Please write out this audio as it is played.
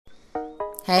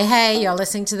Hey, you're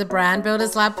listening to the Brand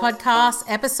Builders Lab podcast,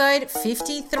 episode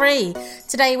 53.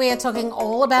 Today we are talking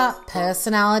all about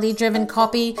personality-driven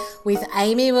copy with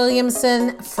Amy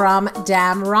Williamson from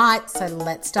Damn Right. So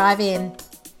let's dive in.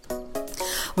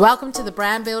 Welcome to the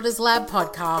Brand Builders Lab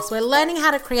podcast. We're learning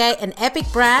how to create an epic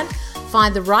brand,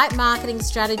 find the right marketing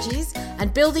strategies,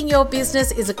 and building your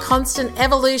business is a constant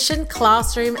evolution,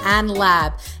 classroom, and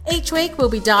lab. Each week, we'll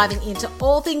be diving into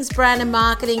all things brand and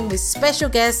marketing with special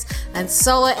guests and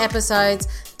solo episodes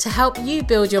to help you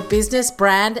build your business,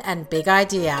 brand, and big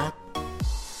idea.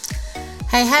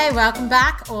 Hey, welcome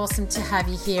back. Awesome to have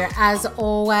you here as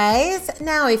always.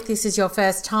 Now, if this is your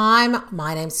first time,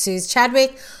 my name's Suze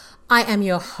Chadwick. I am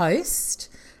your host.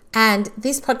 And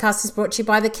this podcast is brought to you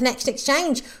by the Connection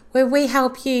Exchange, where we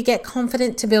help you get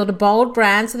confident to build a bold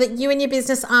brand so that you and your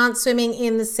business aren't swimming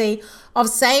in the sea of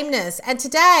sameness. And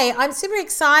today I'm super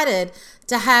excited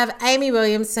to have Amy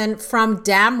Williamson from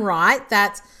Damn Right.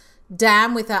 That's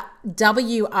Damn with a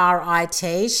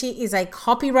W-R-I-T. She is a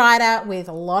copywriter with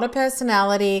a lot of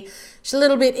personality. She's a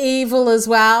little bit evil as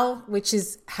well, which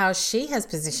is how she has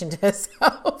positioned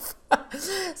herself.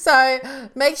 So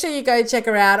make sure you go check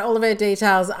her out. All of her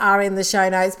details are in the show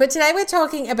notes. But today we're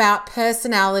talking about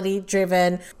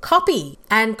personality-driven copy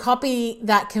and copy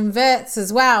that converts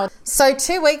as well. So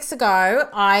 2 weeks ago,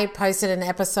 I posted an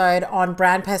episode on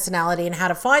brand personality and how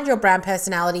to find your brand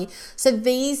personality. So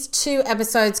these two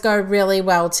episodes go really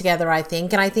well together, I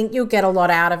think, and I think you'll get a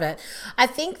lot out of it. I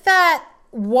think that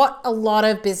what a lot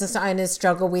of business owners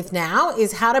struggle with now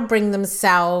is how to bring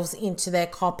themselves into their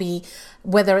copy,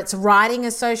 whether it's writing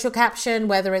a social caption,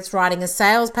 whether it's writing a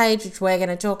sales page, which we're going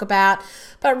to talk about,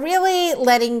 but really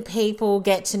letting people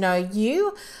get to know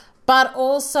you, but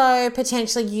also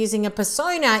potentially using a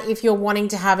persona if you're wanting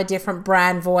to have a different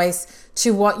brand voice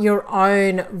to what your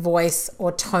own voice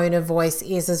or tone of voice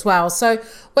is as well. So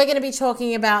we're going to be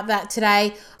talking about that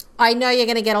today. I know you're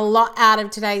going to get a lot out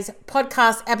of today's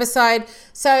podcast episode,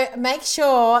 so make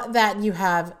sure that you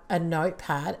have a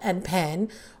notepad and pen,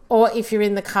 or if you're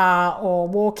in the car or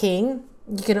walking,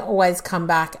 you can always come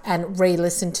back and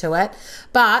re-listen to it.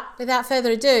 But without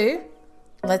further ado,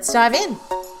 let's dive in.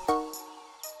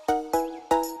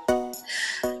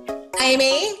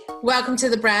 Amy, welcome to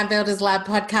the Brand Builders Lab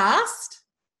podcast.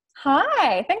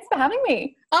 Hi, thanks for having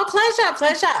me. Oh, pleasure.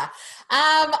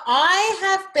 I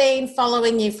have been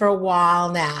following you for a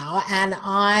while now, and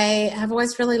I have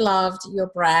always really loved your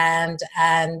brand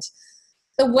and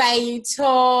the way you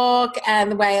talk and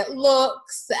the way it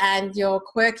looks and your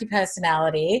quirky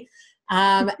personality.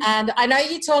 And I know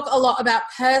you talk a lot about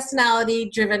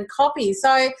personality-driven copy.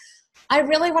 So I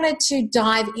really wanted to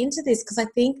dive into this because I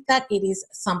think that it is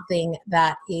something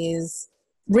that is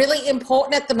really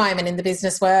important at the moment in the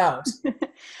business world.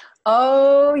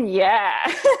 Oh,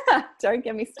 yeah. Don't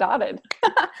get me started.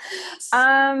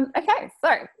 Okay,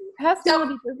 so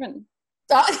personality driven.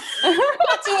 We'll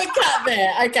do a cut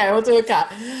there. Okay, we'll do a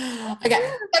cut.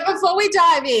 Okay, so before we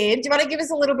dive in, do you want to give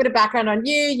us a little bit of background on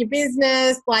you, your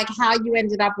business, like how you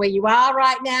ended up where you are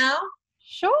right now?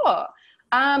 Sure.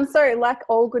 So like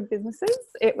all good businesses,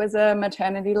 it was a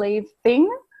maternity leave thing.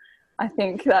 I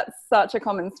think that's such a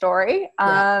common story.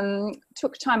 Yeah.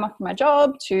 Took time off my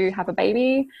job to have a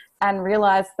baby and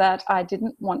realized that I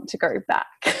didn't want to go back.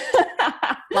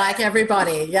 Like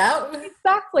everybody, yeah.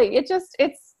 Exactly.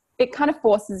 It kind of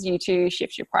forces you to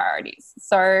shift your priorities.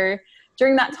 So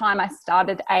during that time, I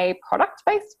started a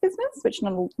product-based business, which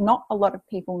not a lot of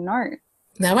people know.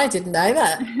 No, I didn't know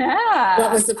that. Yeah.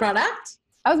 What was the product?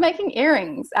 I was making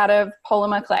earrings out of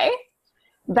polymer clay.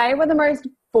 They were the most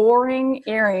boring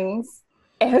earrings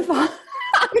ever.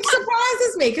 Which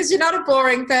surprises me because you're not a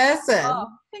boring person. Oh,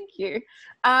 thank you.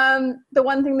 The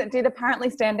one thing that did apparently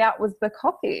stand out was the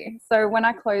copy. So when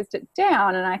I closed it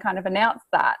down and I kind of announced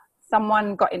that,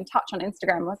 someone got in touch on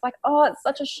Instagram and was like, oh, it's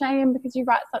such a shame because you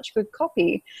write such good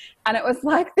copy. And it was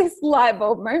like this light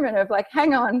bulb moment of like,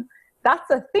 hang on, that's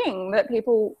a thing that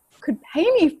people could pay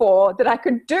me for that I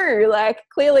could do. Like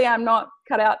clearly I'm not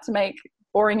cut out to make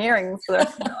boring earrings for the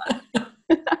rest of my life.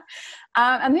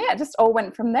 And yeah, it just all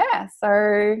went from there.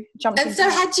 So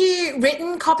had you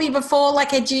written copy before?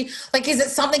 Like, is it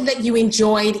something that you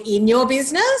enjoyed in your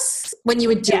business when you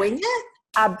were doing it?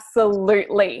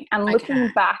 Absolutely. And looking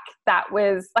back, that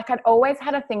was like, I'd always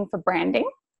had a thing for branding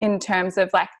in terms of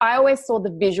like, I always saw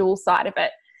the visual side of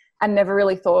it and never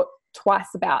really thought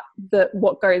twice about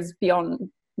what goes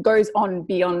on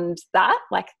beyond that,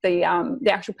 like the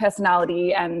actual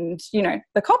personality and, you know,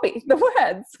 the copy, the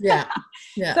words. Yeah.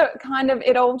 So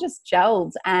it all just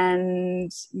gelled,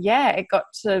 and yeah, it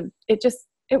was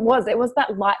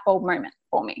that light bulb moment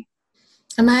for me.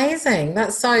 Amazing.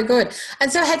 That's so good.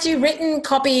 And so had you written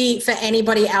copy for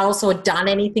anybody else or done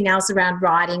anything else around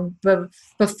writing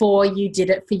before you did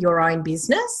it for your own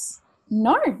business?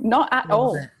 No, not at Love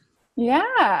all. it.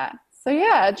 Yeah. So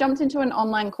yeah, I jumped into an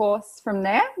online course from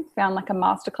there, found like a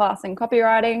masterclass in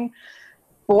copywriting,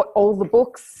 bought all the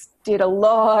books, did a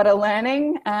lot of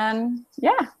learning, and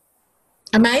yeah.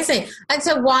 Amazing. And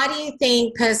so why do you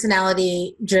think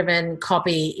personality driven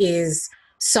copy is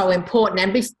so important?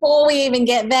 And before we even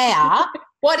get there,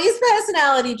 what is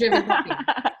personality driven copy?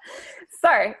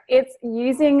 So it's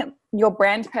using your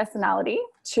brand personality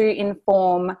to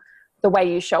inform the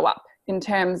way you show up in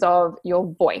terms of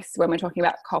your voice when we're talking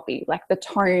about copy, like the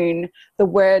tone, the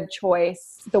word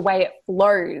choice, the way it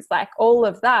flows, like all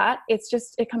of that. It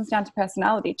comes down to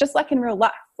personality, just like in real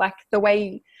life, like the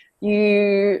way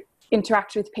you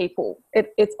interact with people.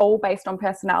 It's all based on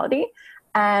personality.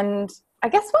 And I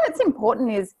guess why it's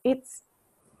important is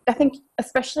I think,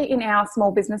 especially in our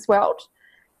small business world,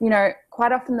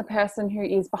 quite often the person who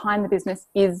is behind the business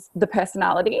is the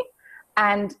personality.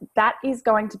 And that is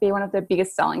going to be one of the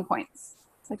biggest selling points.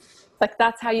 Like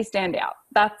that's how you stand out.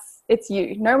 It's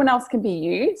you. No one else can be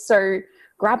you. So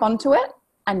grab onto it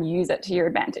and use it to your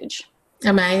advantage.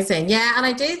 Amazing. Yeah. And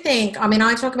I do think,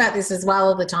 I talk about this as well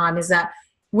all the time, is that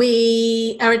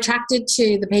we are attracted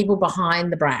to the people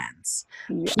behind the brands.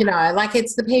 Yeah. Like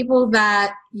it's the people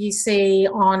that you see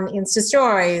on Insta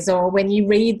stories or when you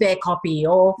read their copy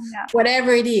or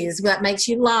whatever it is that makes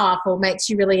you laugh or makes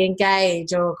you really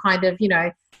engage or kind of,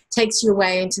 takes you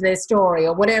away into their story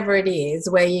or whatever it is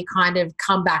where you kind of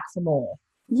come back for more.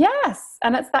 Yes.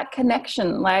 And it's that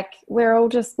connection. Like we're all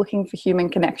just looking for human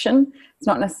connection. It's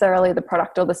not necessarily the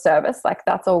product or the service. Like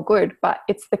that's all good, but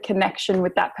it's the connection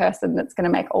with that person that's going to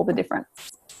make all the difference.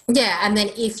 Yeah. And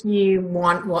then if you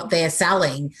want what they're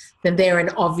selling, then they're an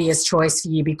obvious choice for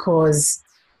you because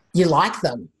you like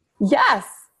them. Yes.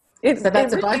 So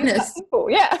that's a bonus.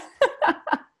 Yeah.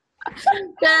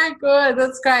 Yeah, good.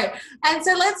 That's great. And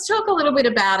so let's talk a little bit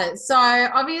about it. So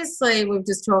obviously we've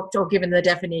just talked or given the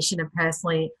definition of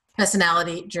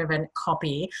personality-driven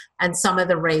copy and some of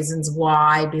the reasons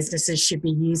why businesses should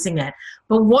be using it.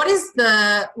 But what's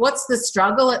the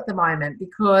struggle at the moment?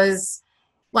 Because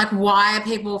why are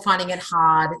people finding it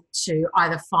hard to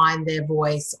either find their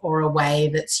voice or a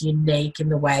way that's unique in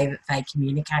the way that they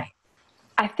communicate?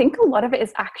 I think a lot of it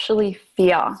is actually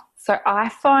fear. So I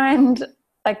find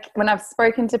when I've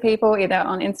spoken to people either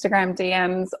on Instagram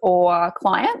DMs or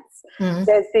clients,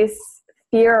 there's this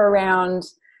fear around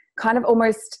kind of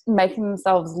almost making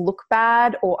themselves look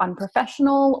bad or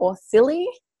unprofessional or silly.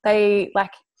 And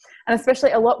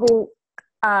especially a lot will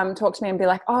talk to me and be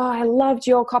like, oh, I loved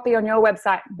your copy on your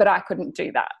website, but I couldn't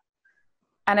do that.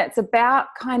 And it's about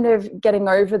kind of getting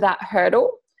over that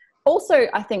hurdle. Also,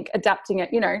 I think adapting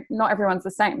it, not everyone's the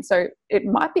same. So it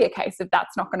might be a case of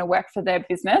that's not going to work for their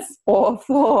business or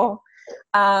for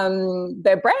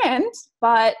their brand.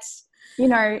 But, you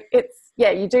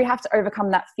do have to overcome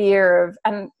that fear of,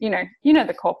 and,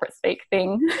 the corporate speak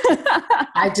thing.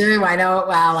 I do. I know it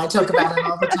well. I talk about it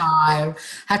all the time.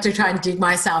 Have to try and dig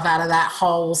myself out of that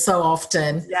hole so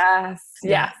often. Yes.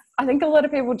 Yes. I think a lot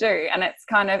of people do. And it's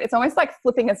almost like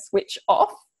flipping a switch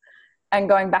off and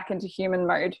going back into human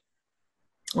mode.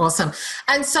 Awesome.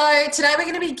 And so today we're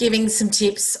going to be giving some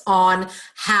tips on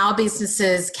how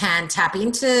businesses can tap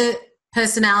into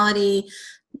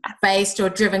personality-based or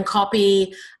driven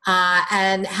copy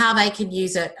and how they can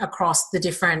use it across the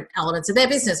different elements of their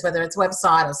business, whether it's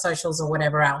website or socials or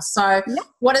whatever else. So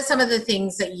what are some of the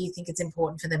things that you think it's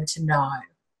important for them to know?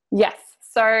 Yes.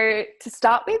 So to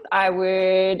start with, I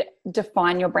would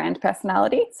define your brand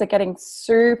personality. So getting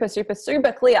super, super,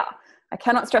 super clear. I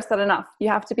cannot stress that enough. You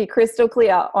have to be crystal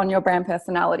clear on your brand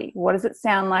personality. What does it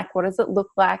sound like? What does it look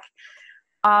like?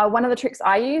 One of the tricks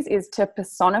I use is to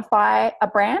personify a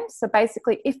brand. So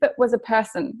basically, if it was a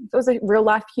person, if it was a real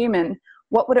life human,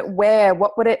 what would it wear?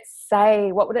 What would it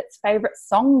say? What would its favorite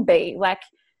song be?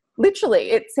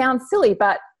 Literally, it sounds silly,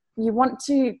 but you want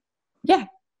to,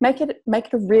 make it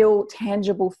a real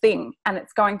tangible thing. And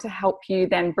it's going to help you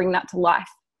then bring that to life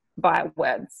via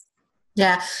words.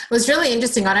 Yeah, it was really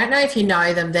interesting. I don't know if you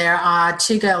know them. There are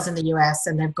two girls in the US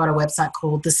and they've got a website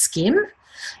called The Skim.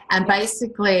 And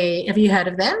basically, have you heard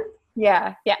of them?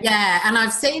 Yeah. Yeah, and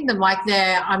I've seen them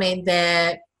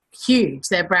they're huge.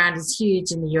 Their brand is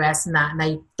huge in the US and that,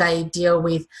 and they deal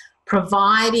with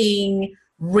providing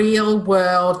real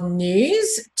world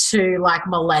news to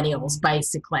millennials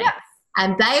basically. Yeah.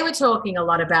 And they were talking a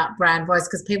lot about brand voice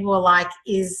because people were like,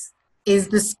 is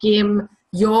The Skim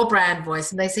your brand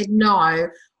voice? And they said, no,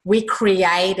 we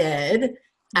created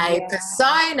a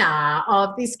persona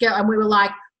of this girl. And we were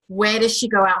like, Where does she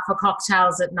go out for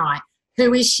cocktails at night?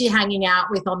 Who is she hanging out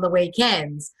with on the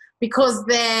weekends? Because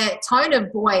their tone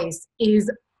of voice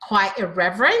is quite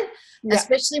irreverent,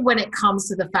 especially when it comes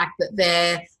to the fact that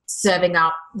they're serving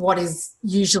up what is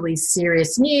usually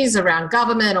serious news around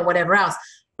government or whatever else.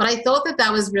 But I thought that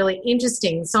that was really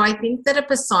interesting. So I think that a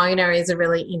persona is a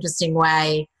really interesting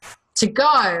way to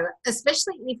go,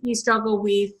 especially if you struggle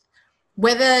with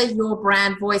whether your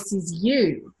brand voice is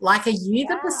you. Like, are you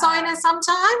the persona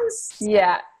sometimes?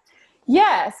 Yeah.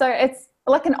 So it's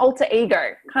like an alter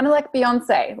ego, kind of like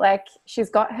Beyonce. Like, she's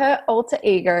got her alter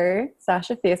ego,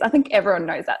 Sasha Fierce. I think everyone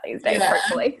knows that these days,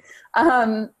 hopefully.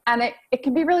 And it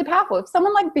can be really powerful. If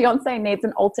someone like Beyonce needs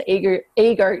an alter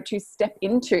ego to step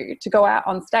into, to go out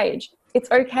on stage, it's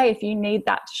okay if you need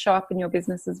that to show up in your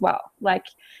business as well. Like,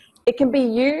 it can be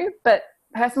you, but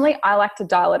personally, I like to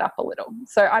dial it up a little.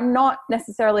 So I'm not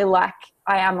necessarily like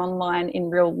I am online in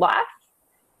real life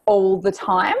all the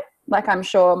time. Like, I'm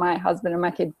sure my husband and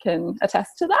my kid can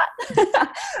attest to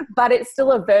that. But it's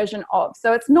still a version of.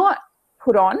 So it's not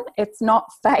put on. It's not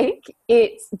fake.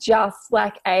 It's just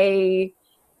like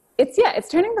it's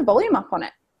turning the volume up on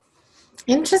it.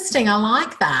 Interesting. I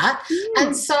like that.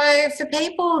 And so for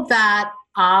people that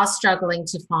are struggling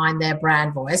to find their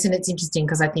brand voice, and it's interesting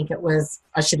because I think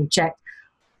I should have checked,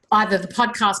 either the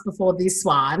podcast before this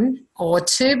one or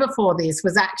two before this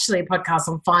was actually a podcast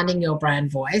on finding your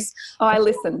brand voice. Oh, I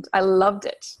listened. I loved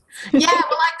it. Yeah,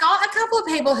 well, I got a couple of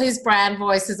people whose brand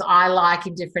voices I like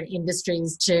in different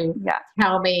industries to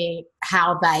tell me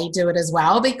how they do it as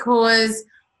well, because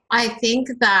I think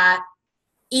that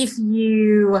if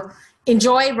you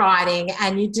enjoy writing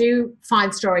and you do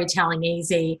find storytelling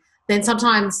easy, then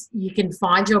sometimes you can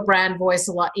find your brand voice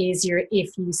a lot easier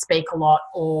if you speak a lot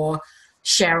or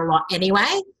share a lot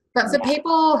anyway. But for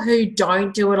people who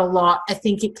don't do it a lot, I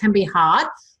think it can be hard.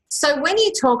 So when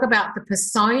you talk about the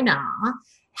persona,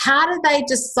 how do they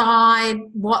decide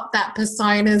what that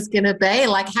persona is going to be?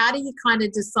 Like, how do you kind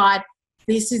of decide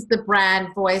this is the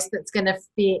brand voice that's going to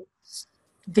fit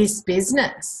this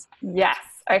business? Yes.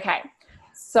 Okay.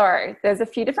 So there's a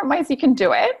few different ways you can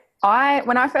do it.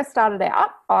 When I first started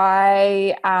out,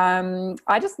 I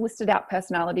just listed out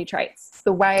personality traits,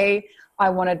 the way I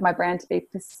wanted my brand to be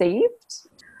perceived.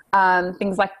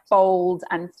 Things like bold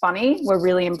and funny were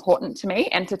really important to me,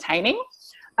 entertaining.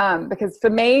 Because for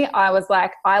me, I was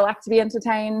like, I like to be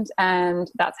entertained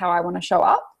and that's how I want to show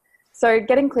up. So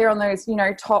getting clear on those,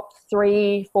 top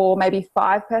 3, 4, maybe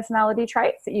 5 personality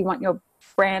traits that you want your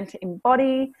brand to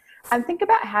embody, and think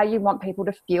about how you want people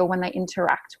to feel when they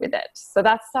interact with it. So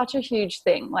that's such a huge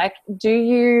thing. Like, how do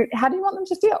you want them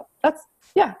to feel?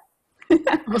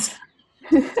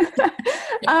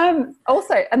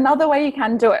 Also, another way you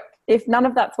can do it, if none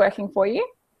of that's working for you,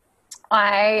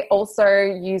 I also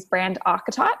use brand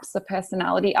archetypes, so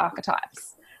personality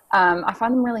archetypes. I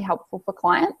find them really helpful for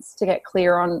clients to get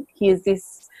clear on, here's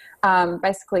this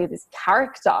basically this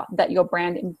character that your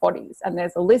brand embodies, and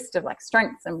there's a list of like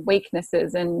strengths and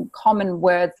weaknesses and common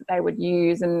words that they would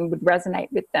use and would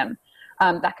resonate with them.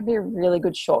 That can be a really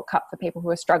good shortcut for people who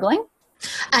are struggling.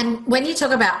 And when you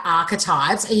talk about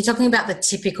archetypes, are you talking about the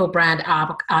typical brand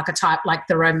archetype, like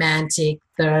the romantic,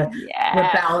 the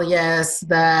rebellious,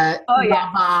 the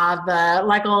lover, the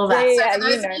like all of that? Yeah, so for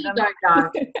those of you who don't know,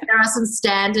 there are some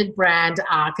standard brand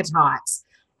archetypes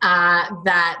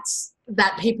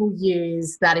that people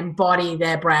use that embody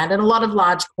their brand, and a lot of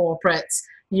large corporates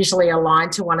usually align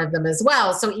to one of them as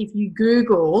well. So if you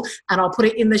Google, and I'll put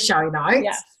it in the show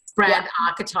notes, brand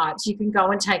archetypes, you can go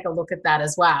and take a look at that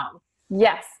as well.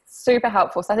 Yes, super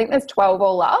helpful. So I think there's 12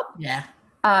 all up. Yeah.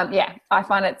 I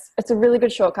find it's a really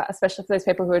good shortcut, especially for those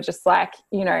people who are just like,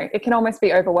 it can almost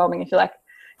be overwhelming if you're like,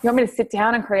 you want me to sit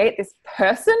down and create this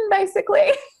person,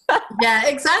 basically? Yeah,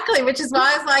 exactly. Which is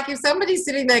why I was like, if somebody's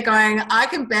sitting there going, I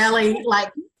can barely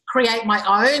like create my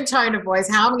own tone of voice,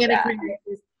 how am I going to create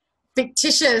this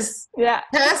fictitious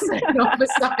person or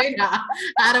persona?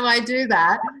 How do I do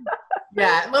that?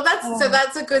 Yeah. Well,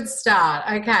 that's a good start.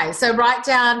 Okay. So write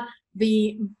down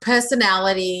the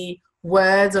personality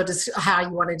words or just how you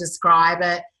want to describe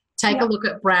it. Take a look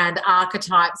at brand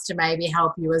archetypes to maybe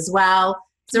help you as well.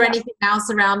 Is there anything else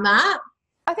around that?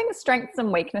 I think strengths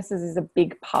and weaknesses is a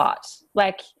big part.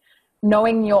 Like,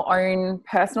 knowing your own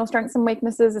personal strengths and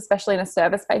weaknesses, especially in a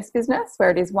service-based business where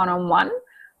it is one-on-one.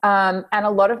 And a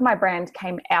lot of my brand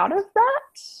came out of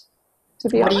that, to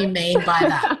be honest. What do you mean by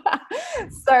that?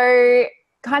 So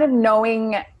kind of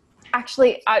knowing,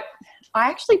 actually, I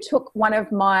actually took one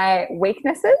of my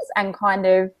weaknesses and kind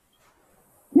of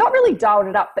not really dialed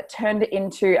it up, but turned it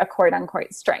into a quote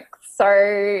unquote strength.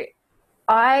 So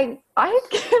I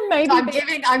can maybe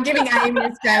I'm giving Amy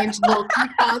a strange look. You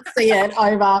can't see it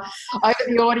over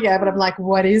the audio, but I'm like,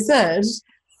 what is it?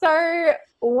 So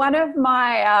one of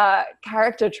my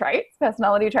character traits,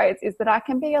 personality traits, is that I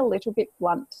can be a little bit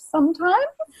blunt sometimes,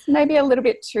 maybe a little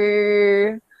bit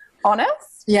too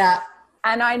honest. Yeah.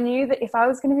 And I knew that if I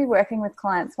was going to be working with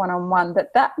clients one-on-one,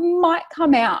 that might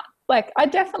come out. Like, I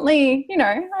definitely,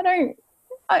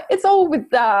 it's all with,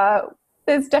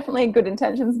 there's definitely good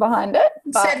intentions behind it.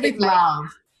 Said with love.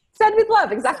 Said with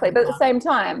love, exactly. But at the same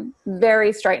time,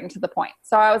 very straight and to the point.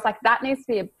 So I was like, that needs to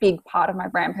be a big part of my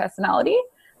brand personality,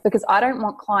 because I don't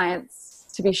want clients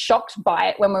to be shocked by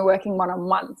it when we're working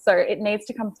one-on-one. So it needs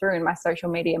to come through in my social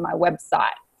media, my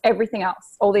website, everything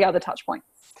else, all the other touch points.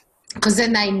 Because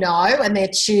then they know and they're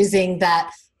choosing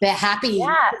that they're happy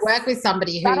to work with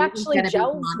somebody who that actually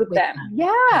gels with them.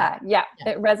 Yeah.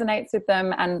 It resonates with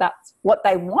them, and that's what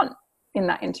they want in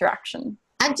that interaction.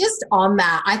 And just on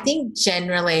that, I think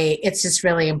generally it's just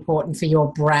really important for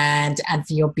your brand and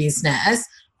for your business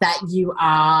that you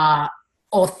are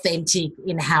authentic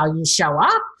in how you show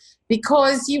up,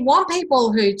 because you want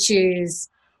people who choose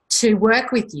to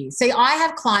work with you. See, I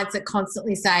have clients that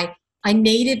constantly say, I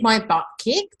needed my butt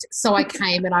kicked, so I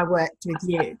came and I worked with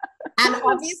you. And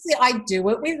obviously I do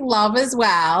it with love as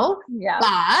well,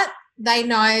 but they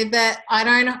know that I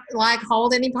don't like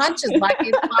hold any punches. Like,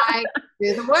 it's like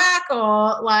do the work,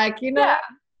 or like,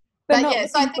 But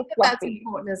so I think that's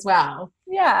important as well.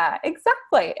 Yeah,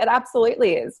 exactly. It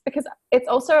absolutely is, because it's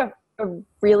also a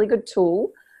really good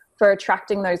tool for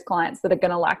attracting those clients that are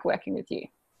going to like working with you.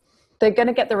 They're going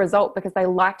to get the result because they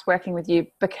liked working with you,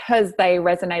 because they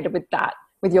resonated with that,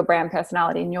 with your brand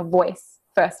personality and your voice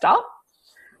first up.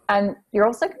 And you're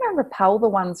also going to repel the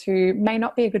ones who may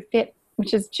not be a good fit,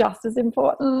 which is just as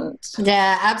important.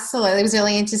 Yeah, absolutely. It was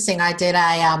really interesting. I did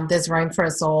There's Room for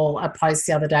Us All, a post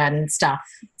the other day on Insta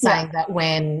saying that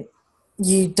when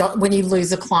you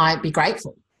lose a client, be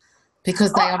grateful,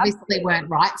 because they obviously weren't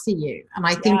right for you. And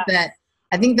I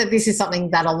think that this is something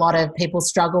that a lot of people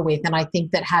struggle with. And I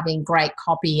think that having great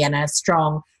copy and a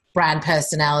strong brand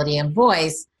personality and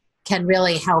voice can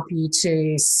really help you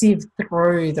to sieve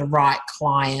through the right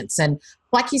clients. And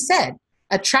like you said,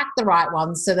 attract the right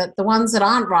ones, so that the ones that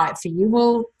aren't right for you,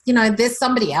 well, there's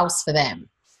somebody else for them.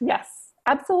 Yes,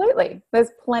 absolutely. There's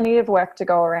plenty of work to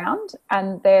go around.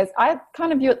 And I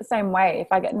kind of view it the same way. If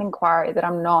I get an inquiry that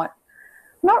I'm not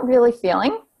really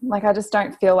feeling, like I just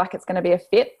don't feel like it's going to be a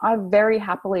fit, I very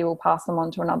happily will pass them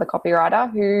on to another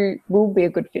copywriter who will be a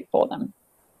good fit for them.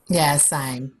 Yeah,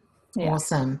 same. Yeah.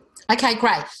 Awesome. Okay,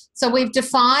 great. So we've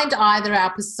defined either our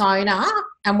persona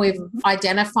and we've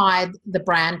identified the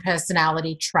brand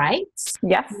personality traits.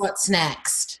 Yes. What's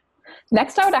next?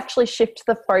 Next, I would actually shift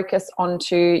the focus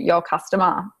onto your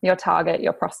customer, your target,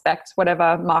 your prospect,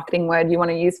 whatever marketing word you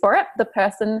want to use for it, the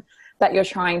person that you're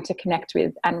trying to connect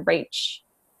with and reach.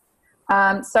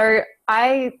 So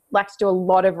I like to do a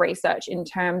lot of research in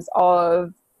terms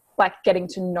of like getting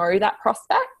to know that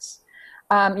prospect.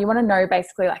 You want to know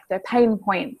basically like their pain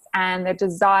points and their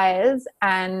desires,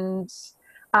 and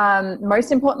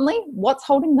most importantly, what's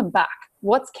holding them back?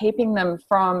 What's keeping them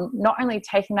from not only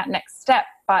taking that next step,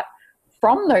 but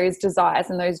from those desires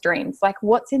and those dreams? Like,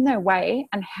 what's in their way,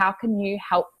 and how can you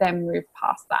help them move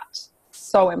past that?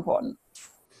 So important.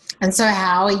 And so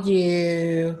how are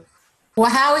you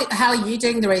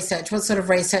doing the research? What sort of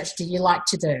research do you like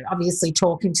to do? Obviously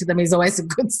talking to them is always a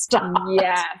good start.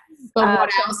 Yeah. But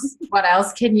what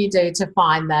else can you do to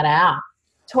find that out?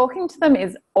 Talking to them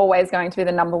is always going to be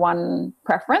the number one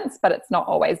preference, but it's not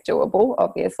always doable,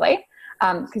 obviously,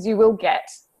 because you will get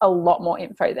a lot more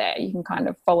info there. You can kind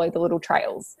of follow the little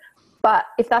trails. But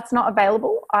if that's not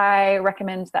available, I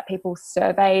recommend that people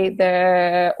survey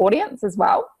their audience as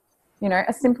well.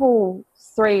 A simple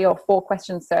 3 or 4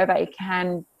 question survey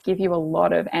can give you a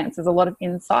lot of answers, a lot of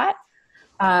insight.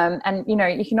 And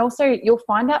you can also, you'll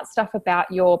find out stuff about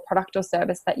your product or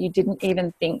service that you didn't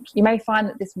even think. You may find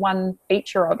that this one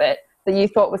feature of it that you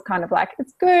thought was kind of like,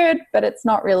 it's good, but it's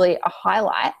not really a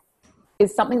highlight,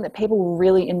 is something that people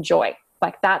really enjoy.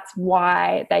 Like, that's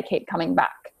why they keep coming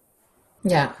back.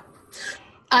 Yeah.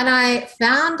 And I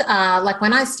found,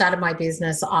 when I started my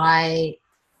business, I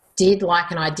did like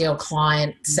an ideal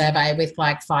client survey with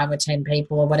like 5 or 10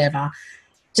 people or whatever,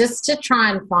 just to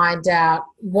try and find out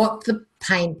what the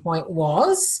pain point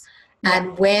was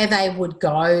and where they would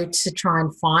go to try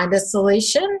and find a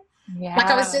solution. Yeah. Like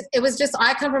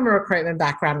I come from a recruitment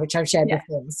background, which I've shared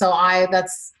before. So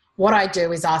that's what I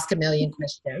do, is ask a million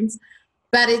questions.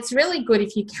 But it's really good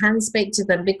if you can speak to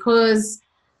them, because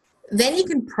then you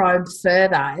can probe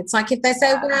further. It's like if they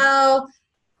say, well,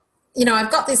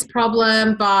 I've got this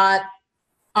problem, but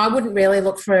I wouldn't really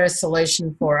look for a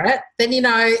solution for it, then,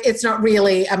 it's not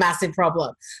really a massive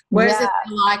problem. Whereas if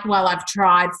you're like, well, I've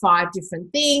tried 5 different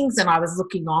things and I was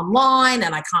looking online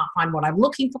and I can't find what I'm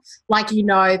looking for, like,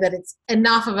 that it's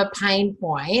enough of a pain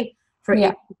point for it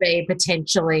to be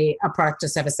potentially a product or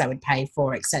service they would pay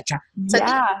for, etc. So I think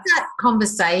that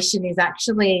conversation is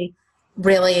actually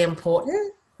really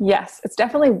important. Yes, it's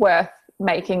definitely worth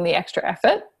making the extra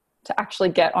effort to actually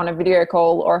get on a video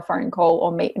call or a phone call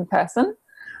or meet in person.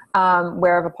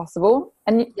 Wherever possible.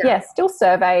 And still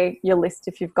survey your list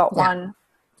if you've got one.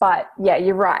 But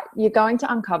you're right. You're going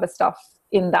to uncover stuff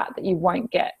in that you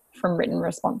won't get from written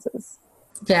responses.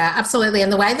 Yeah, absolutely.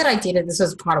 And the way that I did it, this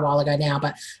was quite a while ago now,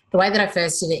 but the way that I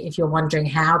first did it, if you're wondering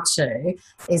how to,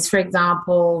 is, for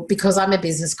example, because I'm a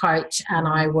business coach and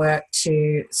I work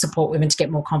to support women to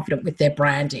get more confident with their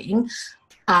branding,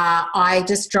 I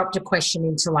just dropped a question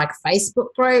into like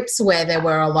Facebook groups where there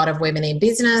were a lot of women in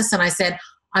business, and I said,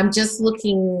 I'm just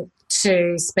looking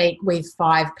to speak with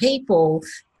 5 people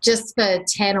just for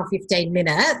 10 or 15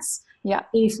 minutes. Yeah.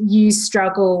 If you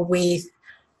struggle with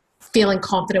feeling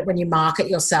confident when you market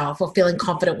yourself or feeling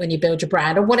confident when you build your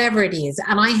brand or whatever it is.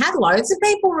 And I had loads of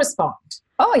people respond.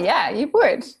 Oh, yeah, you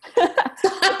would.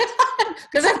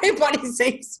 Because everybody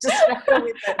seems to struggle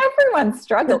with it. Everyone's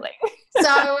struggling.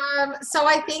 So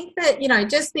I think that,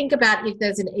 just think about if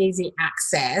there's an easy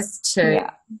access to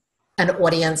an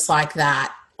audience like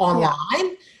that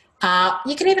online.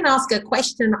 You can even ask a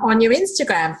question on your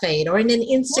Instagram feed or in an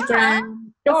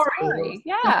Instagram story.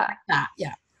 Yeah. Like that.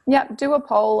 Yeah. Yeah. Do a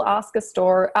poll, ask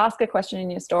a question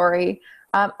in your story,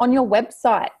 on your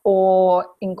website or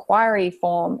inquiry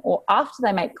form or after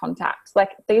they make contact.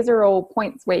 Like, these are all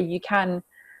points where you can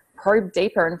probe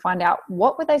deeper and find out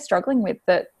what were they struggling with,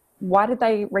 why did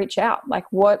they reach out? Like,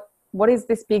 what is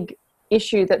this big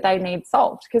issue that they need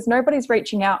solved? Because nobody's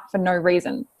reaching out for no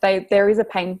reason. There is a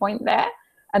pain point there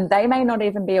and they may not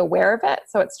even be aware of it.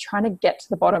 So it's trying to get to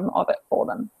the bottom of it for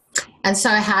them. And so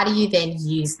how do you then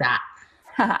use that?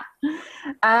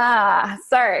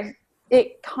 So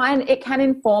it can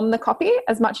inform the copy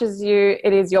as much as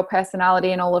it is your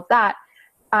personality and all of that.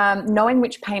 Knowing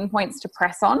which pain points to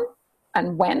press on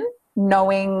and when,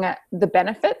 knowing the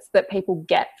benefits that people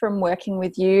get from working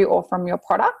with you or from your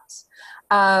product.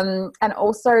 And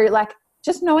also, like,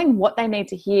 just knowing what they need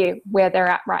to hear where they're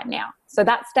at right now. So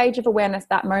that stage of awareness,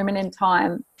 that moment in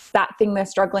time, that thing they're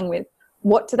struggling with,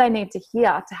 what do they need to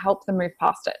hear to help them move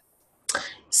past it?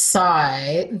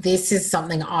 So this is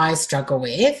something I struggle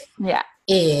with. Yeah.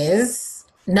 Is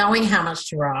knowing how much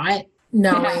to write,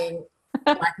 knowing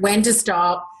like when to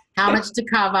stop, how much to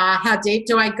cover, how deep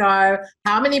do I go,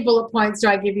 how many bullet points do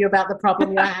I give you about the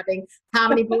problem you're having, how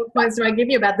many bullet points do I give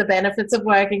you about the benefits of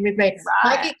working with me. Right.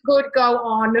 Like, it could go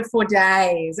on for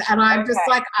days and I'm just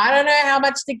like, I don't know how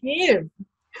much to give.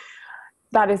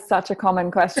 That is such a common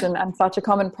question and such a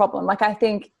common problem. Like, I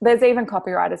think there's even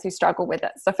copywriters who struggle with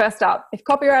it. So first up, if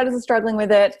copywriters are struggling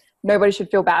with it, nobody should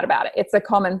feel bad about it. It's a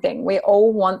common thing. We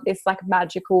all want this like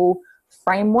magical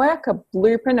framework, a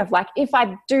blueprint of like, if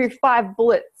I do 5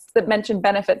 bullets that mention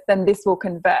benefits, then this will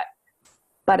convert.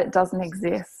 But it doesn't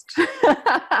exist.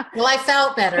 Well, I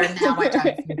felt better and now I don't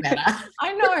feel better.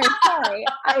 I know, sorry.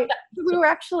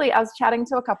 I was chatting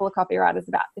to a couple of copywriters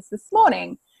about this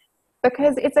morning,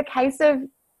 because it's a case of,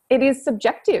 it is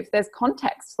subjective. There's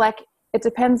context. Like, it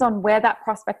depends on where that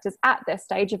prospect is at, their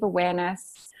stage of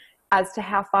awareness, as to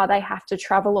how far they have to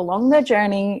travel along their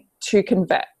journey to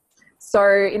convert. So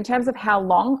in terms of how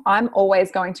long, I'm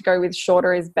always going to go with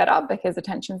shorter is better, because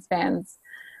attention spans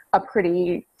are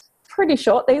pretty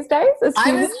short these days.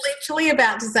 I was literally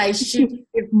about to say, should you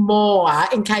give more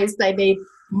in case they need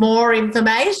more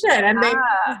information, and then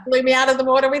blew me out of the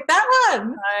water with that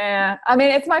one. Yeah. I mean,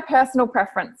 it's my personal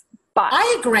preference, but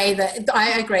I agree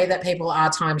that people are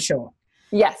time short.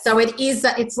 Yes. So it is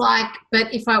that, it's like,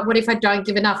 but what if I don't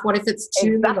give enough? What if it's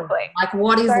too little? Like,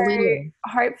 what is little?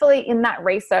 Hopefully in that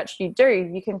research you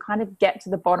can kind of get to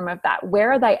the bottom of that.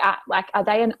 Where are they at? Like, are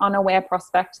they an unaware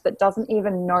prospect that doesn't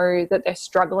even know that they're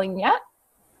struggling yet?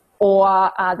 Or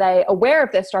are they aware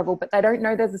of their struggle, but they don't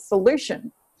know there's a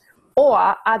solution?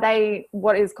 Or are they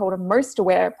what is called a most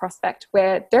aware prospect,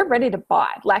 where they're ready to buy?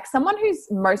 Like, someone who's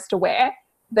most aware,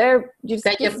 they're your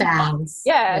fans.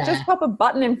 Just pop a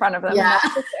button in front of them. Yeah.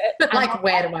 And that's it. Like,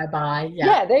 where do I buy?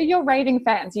 Yeah, they're your raving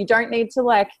fans. You don't need to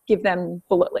like give them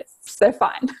bullet lists. They're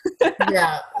fine.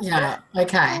 Yeah.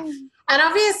 Okay. And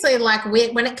obviously, like,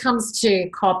 when it comes to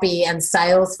copy and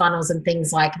sales funnels and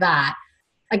things like that,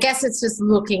 I guess it's just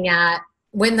looking at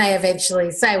when they eventually,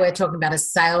 say we're talking about a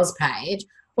sales page,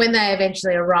 when they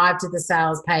eventually arrive to the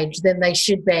sales page, then they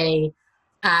should be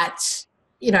at,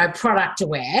 product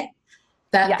aware.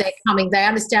 that they're coming, they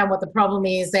understand what the problem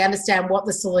is, they understand what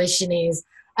the solution is,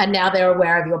 and now they're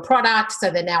aware of your product, so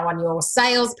they're now on your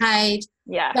sales page.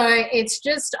 Yeah. So it's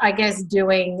just, I guess,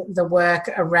 doing the work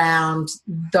around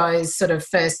those sort of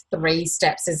first 3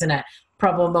 steps, isn't it?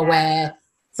 Problem aware,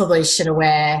 solution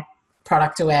aware,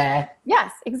 product aware.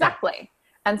 Yes, exactly.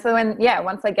 And so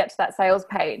once they get to that sales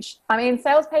page, I mean,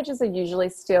 sales pages are usually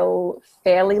still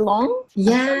fairly long.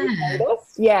 Yeah.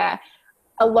 Yeah.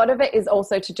 A lot of it is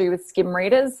also to do with skim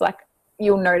readers. Like,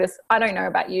 you'll notice, I don't know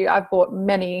about you, I've bought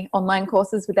many online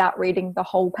courses without reading the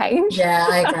whole page. Yeah,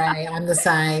 I agree. I'm the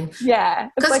same. Yeah.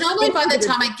 Because like, normally by the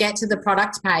time I get to the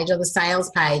product page or the sales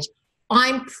page,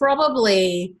 I'm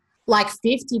probably like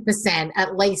 50%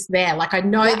 at least there. Like, I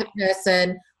know the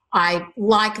person, I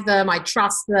like them, I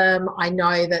trust them, I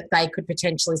know that they could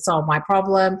potentially solve my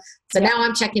problem. So now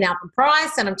I'm checking out the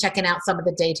price and I'm checking out some of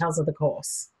the details of the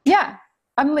course. Yeah.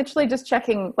 I'm literally just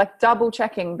checking, like double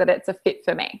checking that it's a fit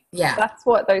for me. Yeah. That's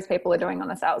what those people are doing on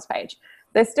the sales page.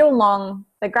 They're still long.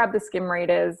 They grab the skim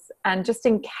readers, and just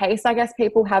in case, I guess,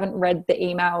 people haven't read the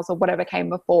emails or whatever came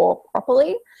before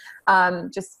properly,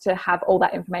 just to have all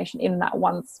that information in that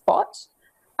one spot,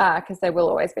 because there will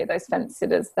always be those fence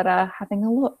sitters that are having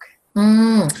a look.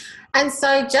 And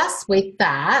so just with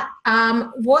that,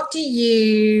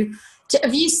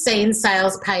 have you seen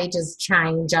sales pages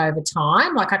change over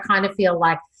time? Like, I kind of feel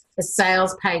like the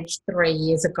sales page 3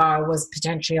 years ago was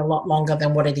potentially a lot longer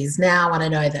than what it is now. And I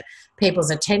know that people's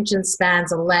attention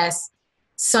spans are less.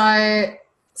 So I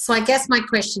guess my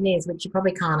question is, which you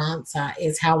probably can't answer,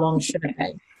 is how long should it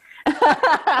be?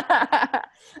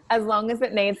 As long as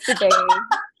it needs to be.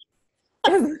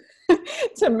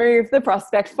 To move the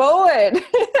prospect forward.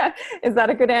 Is that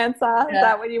a good answer? Yeah. Is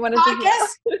that what you wanted to hear?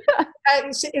 I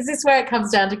guess, is this where it comes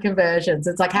down to conversions?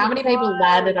 It's like, how many people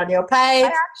landed on your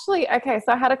page? So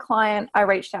I had a client I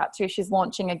reached out to. She's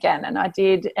launching again, and I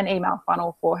did an email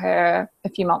funnel for her a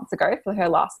few months ago for her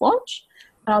last launch.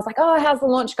 And I was like, oh, how's the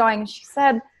launch going? And she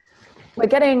said, we're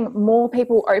getting more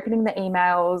people opening the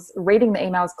emails, reading the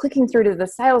emails, clicking through to the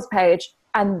sales page,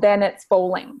 and then it's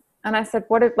falling. And I said,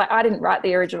 I didn't write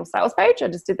the original sales page. I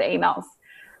just did the emails.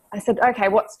 I said, okay,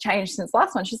 what's changed since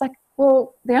last one? She's like,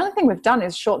 well, the only thing we've done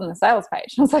is shorten the sales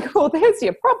page. And I was like, well, there's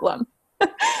your problem.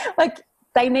 Like,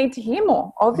 they need to hear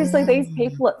more. Obviously, these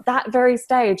people at that very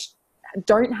stage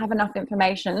don't have enough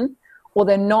information, or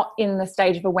they're not in the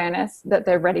stage of awareness that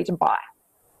they're ready to buy.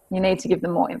 You need to give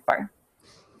them more info.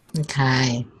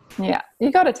 Okay. Yeah.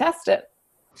 You got to test it.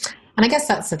 And I guess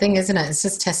that's the thing, isn't it? It's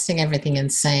just testing everything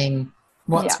and seeing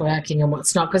what's working and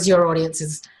what's not, because your audience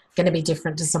is going to be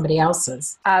different to somebody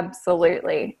else's.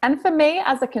 Absolutely. And for me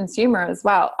as a consumer as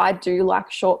well, I do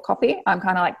like short copy. I'm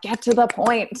kind of like, get to the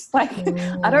point. Like,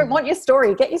 I don't want your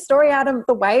story. Get your story out of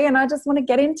the way, and I just want to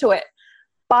get into it.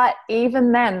 But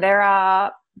even then, there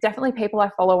are definitely people I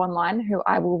follow online who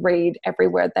I will read every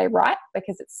word they write,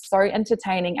 because it's so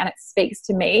entertaining and it speaks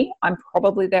to me. I'm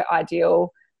probably their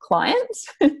ideal client.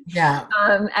 Yeah.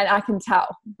 And I can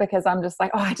tell, because I'm just like,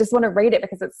 oh, I just want to read it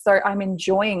because I'm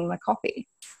enjoying the copy.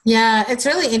 Yeah, it's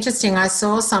really interesting. I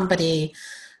saw somebody,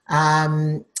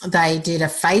 they did a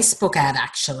Facebook ad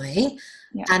actually.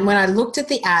 Yeah. And when I looked at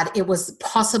the ad, it was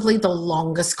possibly the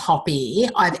longest copy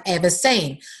I've ever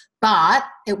seen, but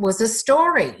it was a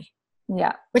story.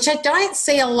 Yeah. Which I don't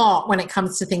see a lot when it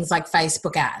comes to things like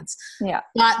Facebook ads. Yeah.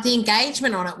 But the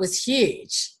engagement on it was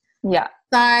huge. Yeah.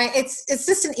 So it's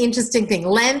just an interesting thing.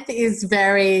 Length is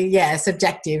very,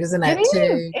 subjective, isn't it?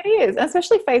 It is.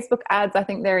 Especially Facebook ads, I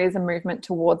think there is a movement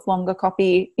towards longer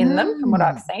copy in them from what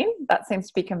I've seen. That seems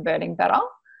to be converting better.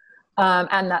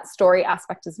 And that story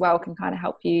aspect as well can kind of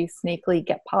help you sneakily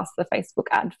get past the Facebook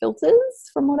ad filters,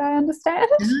 from what I understand.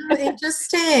 Oh,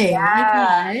 interesting.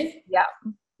 Yeah. Okay. Yeah.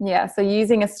 Yeah. So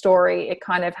using a story, it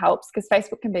kind of helps, because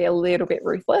Facebook can be a little bit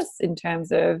ruthless in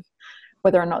terms of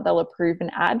whether or not they'll approve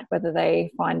an ad, whether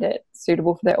they find it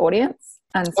suitable for their audience.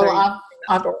 And so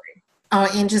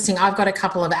interesting. I've got a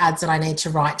couple of ads that I need to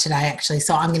write today actually.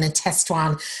 So I'm going to test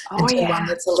one and do one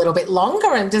that's a little bit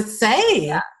longer and just see.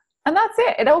 Yeah. And that's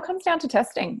it. It all comes down to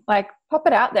testing. Like, pop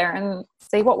it out there and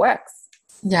see what works.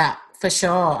 Yeah, for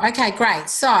sure. Okay, great.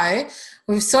 So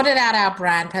we've sorted out our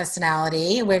brand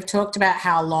personality. We've talked about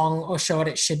how long or short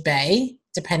it should be,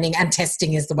 depending, and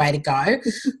testing is the way to go.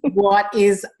 What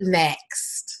is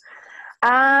next?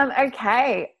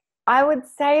 Okay. I would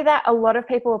say that a lot of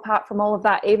people, apart from all of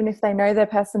that, even if they know their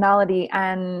personality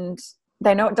and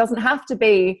they know it doesn't have to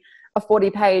be a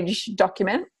 40-page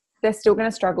document, they're still going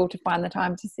to struggle to find the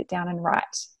time to sit down and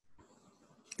write.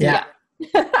 Yeah.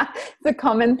 It's a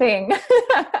common thing.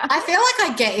 I feel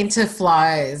like I get into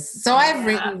flows. So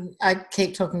I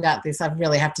keep talking about this. I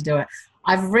really have to do it.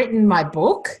 I've written my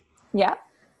book. Yeah.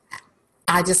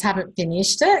 I just haven't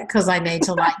finished it because I need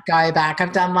to like go back.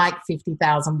 I've done like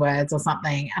 50,000 words or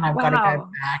something, and I've got to go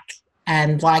back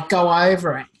and like go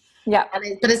over it. Yeah.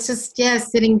 But it's just, yeah,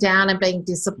 sitting down and being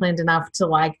disciplined enough to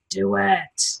like do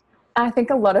it. I think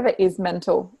a lot of it is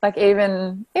mental. Like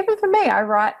even for me, I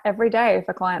write every day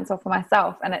for clients or for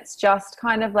myself, and it's just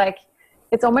kind of like,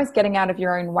 it's almost getting out of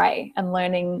your own way and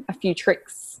learning a few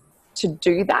tricks to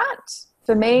do that.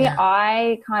 For me, Yeah.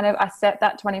 I set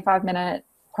that 25-minute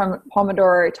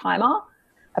Pomodoro timer.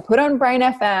 I put on Brain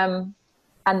FM,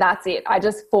 and that's it. I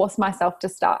just force myself to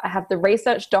start. I have the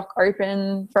research doc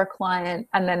open for a client,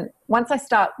 and then once I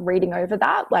start reading over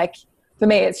that, like for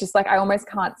me, it's just like I almost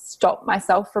can't stop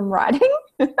myself from writing.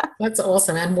 That's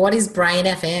awesome. And what is Brain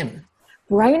FM?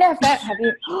 Brain FM, have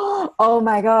you? Oh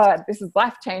my God, this is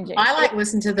life-changing. I like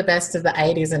listen to the best of the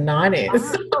 80s and 90s.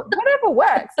 Whatever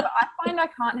works. But I find I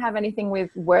can't have anything with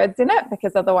words in it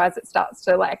because otherwise it starts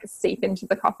to like seep into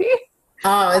the copy.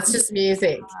 Oh, it's just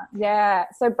music. Yeah.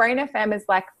 So Brain FM is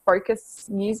like focus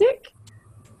music.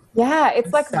 Yeah,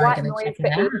 it's like white noise,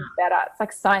 but even better. It's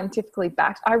like scientifically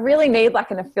backed. I really need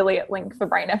like an affiliate link for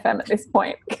Brain FM at this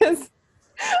point because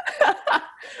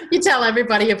you tell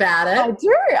everybody about it. I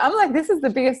do. I'm like, this is the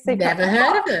biggest secret. Never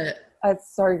heard of it.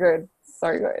 It's so good.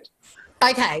 So good.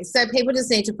 Okay, so people just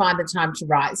need to find the time to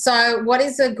write. So what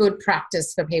is a good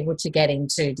practice for people to get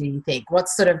into, do you think? What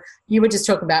sort of, you were just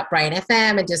talking about Brain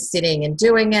FM and just sitting and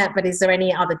doing it, but is there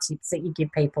any other tips that you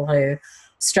give people who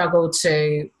struggle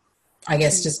to, I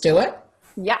guess, just do it?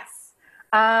 Yes.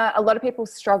 A lot of people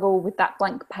struggle with that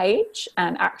blank page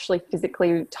and actually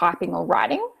physically typing or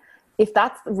writing. If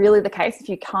that's really the case, if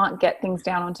you can't get things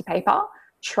down onto paper,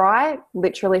 try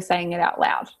literally saying it out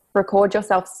loud. Record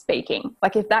yourself speaking.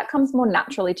 Like if that comes more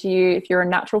naturally to you, if you're a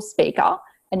natural speaker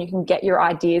and you can get your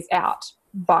ideas out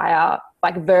via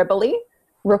like verbally,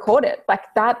 record it. Like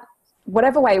that,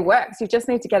 whatever way works, you just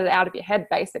need to get it out of your head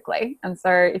basically. And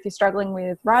so if you're struggling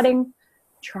with writing,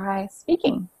 try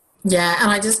speaking. Yeah, and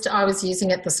I was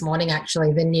using it this morning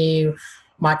actually. The new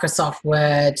Microsoft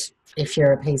Word, if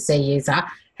you're a PC user,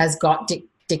 has got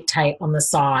dictate on the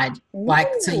side. Like,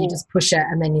 so you just push it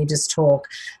and then you just talk.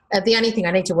 The only thing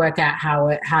I need to work out how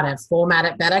to format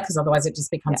it better, because otherwise it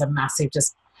just becomes a massive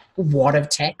just wad of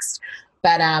text.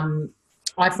 But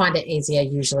I find it easier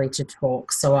usually to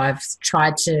talk. So I've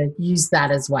tried to use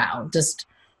that as well, just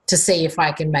to see if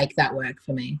I can make that work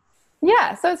for me.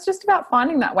 Yeah, so it's just about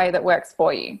finding that way that works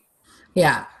for you.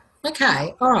 Yeah.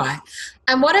 Okay. All right.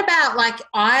 And what about, like,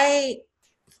 I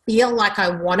feel like I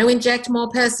want to inject more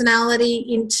personality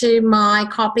into my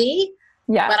copy.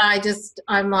 Yeah. But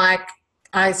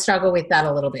I struggle with that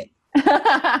a little bit.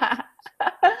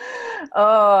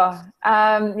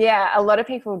 Yeah, a lot of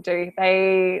people do.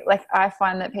 I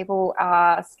find that people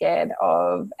are scared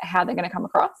of how they're going to come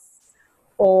across,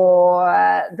 or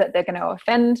that they're going to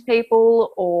offend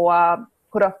people or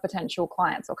put off potential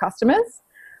clients or customers.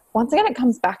 Once again, it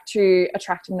comes back to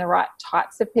attracting the right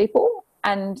types of people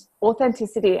and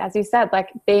authenticity, as you said, like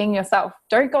being yourself.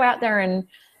 Don't go out there and,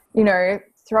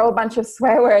 throw a bunch of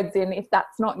swear words in if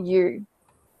that's not you.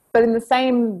 But in the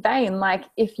same vein, like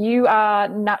if you are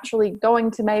naturally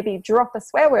going to maybe drop a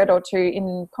swear word or two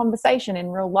in conversation in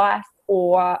real life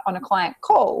or on a client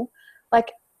call,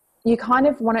 like you kind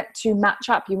of want it to match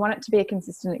up. You want it to be a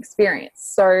consistent experience.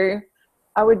 So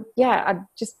I'd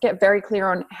just get very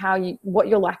clear on what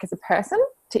you're like as a person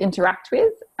to interact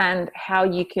with and how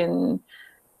you can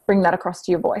bring that across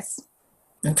to your voice.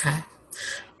 Okay.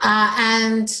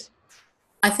 And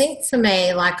I think for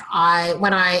me, like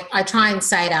when I try and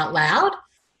say it out loud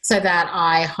so that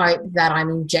I hope that I'm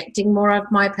injecting more of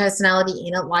my personality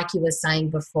in it, like you were saying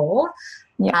before.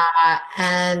 Yeah.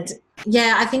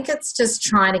 I think it's just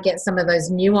trying to get some of those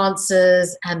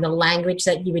nuances and the language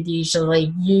that you would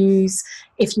usually use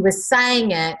if you were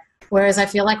saying it, whereas I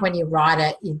feel like when you write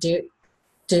it, you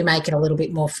do make it a little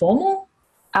bit more formal.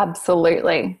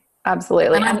 Absolutely. And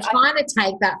I'm trying to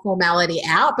take that formality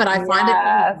out, but I find it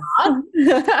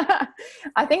really hard.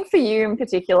 I think for you in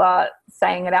particular,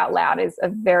 saying it out loud is a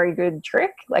very good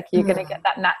trick. Like you're going to get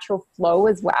that natural flow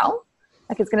as well.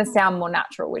 Like it's going to sound more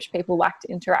natural, which people like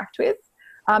to interact with.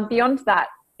 Beyond that,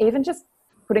 even just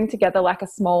putting together like a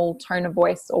small tone of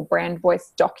voice or brand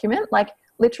voice document, like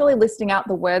literally listing out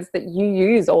the words that you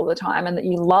use all the time and that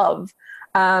you love.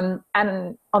 And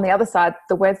on the other side,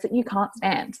 the words that you can't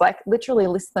stand, like literally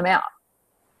list them out.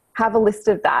 Have a list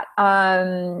of that.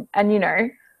 And,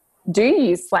 do you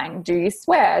use slang? Do you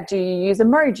swear? Do you use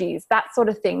emojis? That sort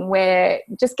of thing, where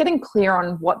just getting clear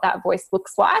on what that voice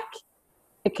looks like,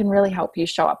 it can really help you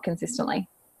show up consistently.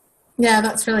 Yeah,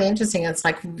 that's really interesting. It's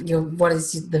like what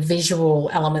is the visual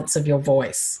elements of your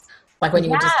voice? Like when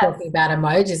you were just Yes. talking about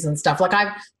emojis and stuff. Like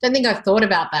I don't think I've thought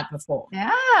about that before.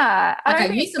 Yeah. Like I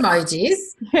use emojis,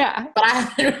 Yeah. but I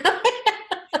haven't really.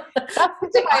 That's the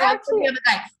thing. I the other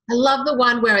day. I love the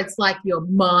one where it's like your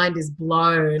mind is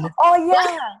blown. Oh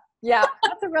yeah. Yeah.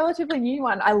 That's a relatively new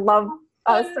one. I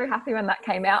was so happy when that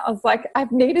came out. I was like,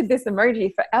 I've needed this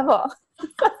emoji forever.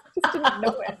 Just didn't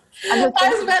know it. I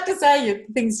was about to say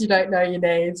things you don't know you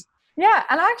need. Yeah.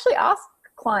 And I actually ask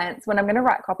clients when I'm going to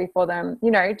write copy for them,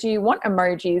 do you want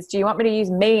emojis? Do you want me to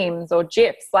use memes or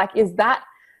GIFs? Like, is that,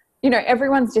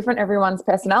 everyone's different. Everyone's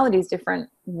personality is different.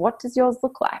 What does yours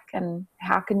look like and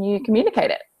how can you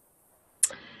communicate it?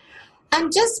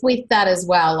 And just with that as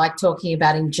well, like talking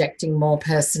about injecting more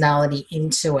personality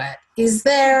into it, is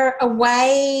there a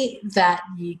way that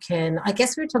you can, I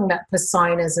guess we were talking about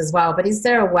personas as well, but is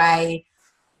there a way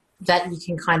that you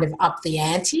can kind of up the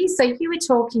ante? So you were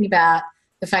talking about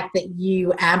the fact that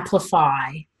you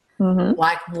amplify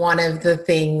like one of the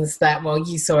things that, well,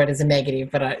 you saw it as a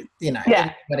negative, but,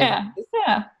 Yeah.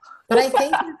 But I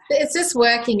think it's just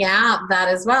working out that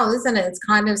as well, isn't it? It's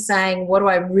kind of saying, what do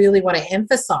I really want to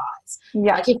emphasize?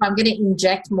 Yeah. Like if I'm going to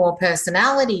inject more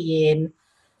personality in,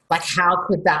 like how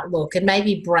could that look? And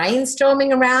maybe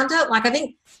brainstorming around it. Like I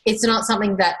think it's not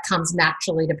something that comes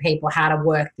naturally to people how to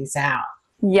work this out.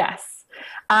 Yes.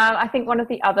 I think one of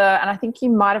the other, and I think you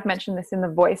might have mentioned this in the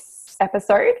voice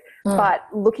episode, but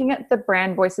looking at the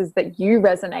brand voices that you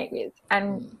resonate with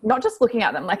and not just looking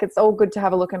at them, like it's all good to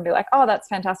have a look and be like, oh, that's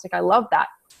fantastic. I love that.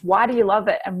 Why do you love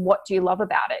it? And what do you love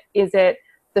about it? Is it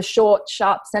the short,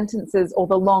 sharp sentences or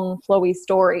the long, flowy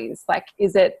stories? Like,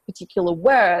 is it particular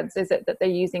words? Is it that they're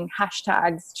using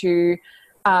hashtags to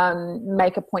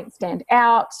make a point stand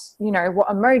out? What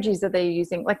emojis are they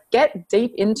using? Like, get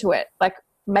deep into it. Like,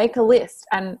 make a list.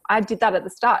 And I did that at the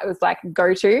start. It was like,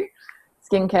 go to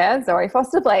skincare, Zoe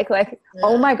Foster-Blake. Like,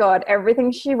 oh my God,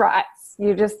 everything she writes,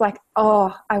 you're just like,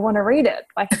 oh, I want to read it.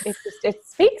 Like, it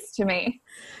speaks to me.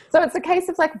 So it's a case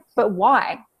of like, but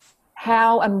why?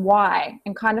 How and why?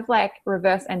 And kind of like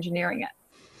reverse engineering it.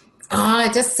 Oh,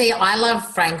 I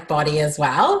love Frank Body as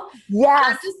well. Yeah.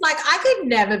 I'm just like, I could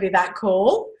never be that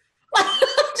cool.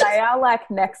 They are like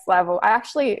next level. I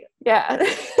actually, yeah.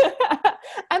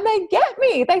 And they get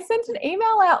me. They sent an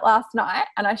email out last night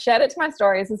and I shared it to my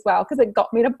stories as well because it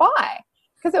got me to buy.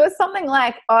 Because it was something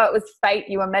like, oh, it was fate.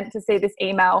 You were meant to see this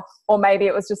email, or maybe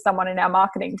it was just someone in our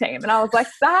marketing team. And I was like,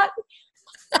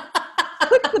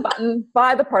 click the button,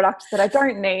 buy the product that I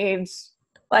don't need.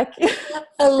 Like,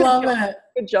 I love it.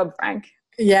 Good job, Frank.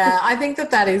 Yeah, I think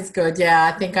that is good.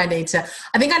 Yeah, I think I need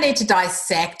to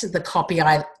dissect the copy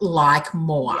I like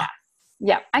more.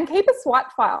 Yeah. And keep a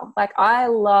swipe file. Like I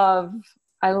love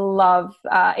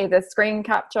either screen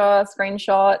capture,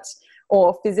 screenshot,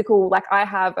 or physical. Like I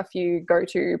have a few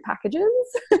go-to packages.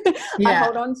 I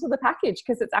hold on to the package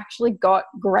because it's actually got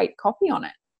great copy on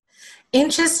it.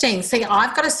 Interesting. See,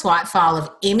 I've got a swipe file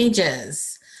of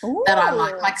images that I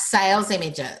like sales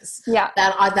images. Yeah.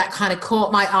 That kind of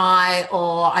caught my eye,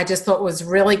 or I just thought was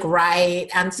really great.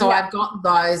 And so I've got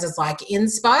those as like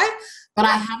inspo, but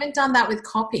I haven't done that with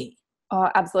copy. Oh,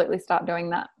 absolutely start doing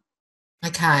that.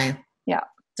 Okay. Yeah.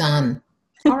 Done.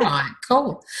 All right,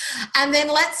 cool. And then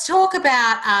let's talk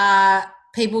about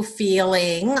people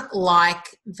feeling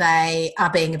like they are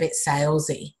being a bit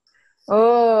salesy.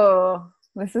 Oh,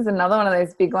 this is another one of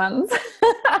those big ones.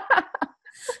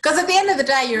 Because at the end of the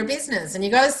day, you're a business and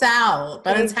you got to sell,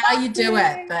 but it's how you do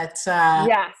it. But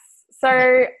yes.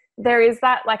 So there is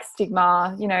that like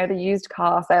stigma, the used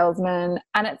car salesman,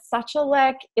 and it's such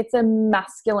a it's a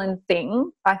masculine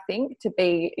thing, I think, to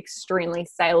be extremely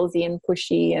salesy and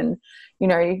pushy, and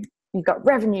you've got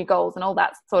revenue goals and all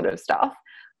that sort of stuff.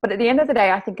 But at the end of the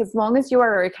day, I think as long as you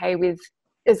are okay with,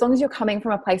 as long as you're coming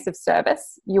from a place of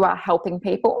service, you are helping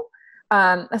people,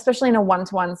 especially in a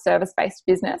one-to-one service-based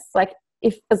business. Like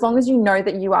as long as you know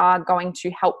that you are going to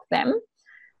help them,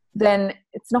 then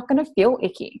it's not going to feel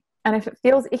icky. And if it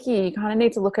feels icky, you kind of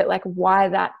need to look at like why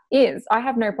that is. I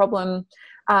have no problem,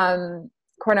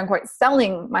 quote unquote,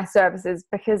 selling my services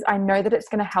because I know that it's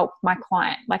going to help my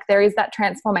client. Like there is that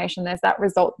transformation, there's that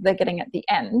result they're getting at the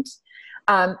end.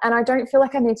 And I don't feel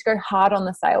like I need to go hard on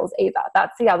the sales either.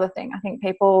 That's the other thing. I think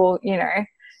people,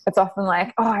 it's often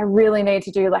like, oh, I really need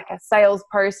to do like a sales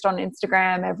post on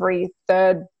Instagram every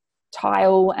third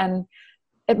tile, and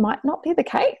it might not be the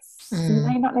case. You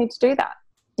may not need to do that.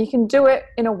 You can do it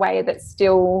in a way that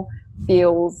still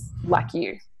feels like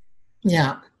you.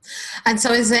 Yeah. And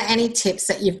so is there any tips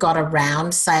that you've got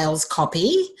around sales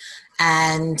copy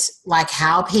and like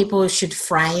how people should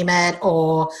frame it,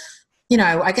 or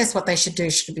I guess what they should do,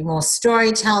 should it be more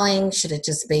storytelling? Should it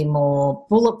just be more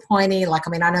bullet pointy? Like,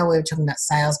 I mean, I know we were talking about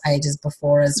sales pages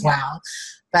before as well,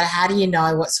 but how do you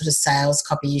know what sort of sales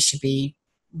copy you should be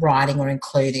writing or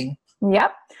including?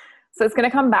 Yep. So it's going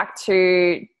to come back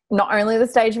to not only the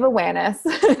stage of awareness,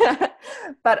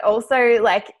 but also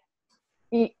like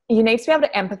you need to be able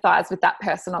to empathize with that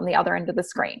person on the other end of the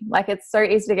screen. Like, it's so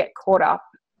easy to get caught up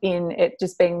in it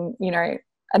just being,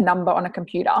 a number on a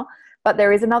computer, but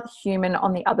there is another human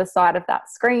on the other side of that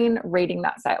screen reading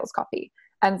that sales copy.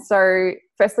 And so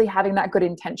firstly, having that good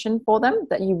intention for them,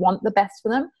 that you want the best for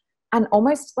them, and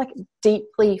almost like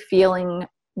deeply feeling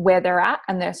where they're at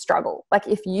and their struggle. Like,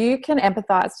 if you can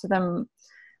empathize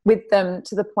with them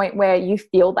to the point where you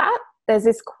feel that, there's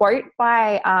this quote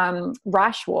by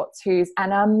Ry Schwartz, who's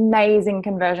an amazing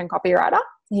conversion copywriter.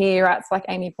 He writes like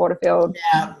Amy Porterfield,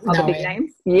 other big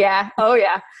names. Yeah. Oh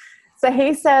yeah. So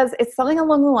he says it's something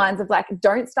along the lines of like,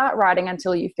 don't start writing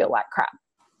until you feel like crap,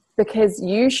 because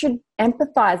you should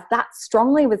empathize that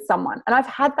strongly with someone. And I've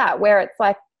had that where it's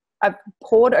like, I've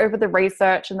poured over the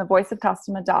research and the voice of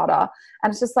customer data,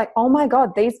 and it's just like, oh my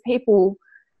God, these people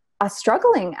are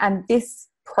struggling and this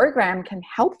program can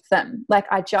help them. Like,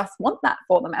 I just want that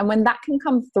for them. And when that can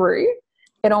come through,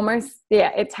 it almost,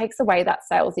 it takes away that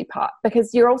salesy part,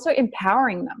 because you're also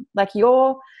empowering them. Like,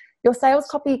 your sales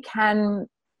copy can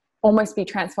almost be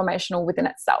transformational within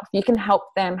itself. You can help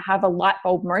them have a light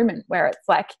bulb moment where it's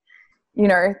like,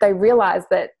 they realize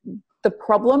that the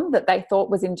problem that they thought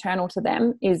was internal to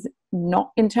them is not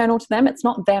internal to them. It's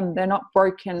not them. They're not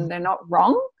broken. They're not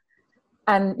wrong.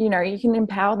 And, you can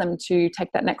empower them to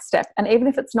take that next step. And even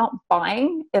if it's not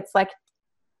buying, it's like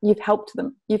you've helped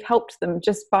them. You've helped them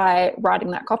just by writing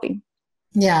that copy.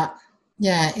 Yeah.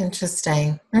 Yeah,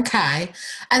 interesting. Okay.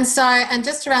 And so, and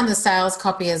just around the sales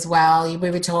copy as well,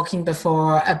 we were talking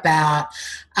before about,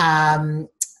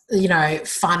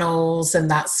 funnels and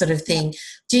that sort of thing.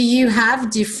 Do you have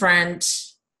different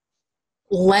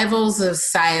levels of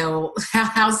sale,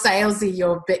 how salesy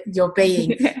you're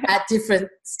being at different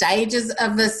stages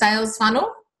of the sales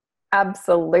funnel?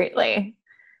 Absolutely.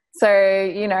 So,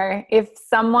 if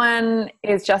someone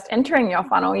is just entering your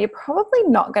funnel, you're probably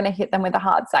not going to hit them with a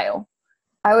hard sale.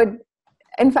 I would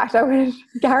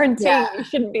guarantee you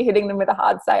shouldn't be hitting them with a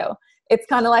hard sale. It's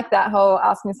kind of like that whole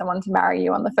asking someone to marry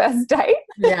you on the first date.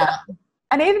 Yeah.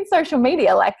 And even social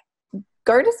media, like,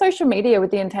 go to social media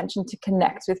with the intention to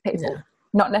connect with people,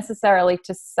 not necessarily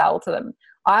to sell to them.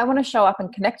 I want to show up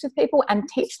and connect with people and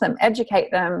teach them, educate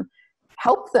them,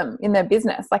 help them in their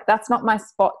business. Like, that's not my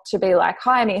spot to be like,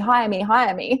 hire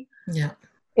me. Yeah.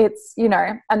 It's,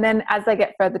 and then as they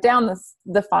get further down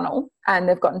the funnel and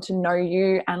they've gotten to know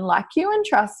you and like you and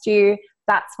trust you,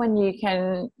 that's when you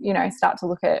can, start to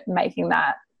look at making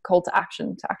that call to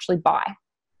action to actually buy.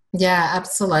 Yeah,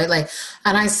 absolutely.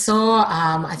 And I saw,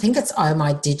 I think it's Oh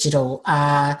My Digital.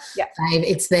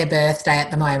 It's their birthday at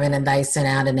the moment, and they sent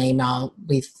out an email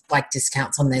with like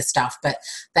discounts on their stuff. But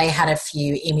they had a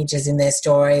few images in their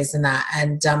stories and that,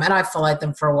 and I followed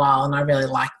them for a while, and I really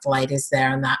liked the ladies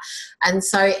there and that. And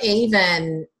so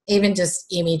even just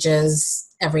images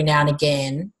every now and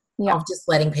again. Yep. Of just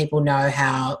letting people know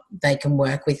how they can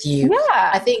work with you.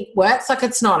 Yeah, I think works. Like,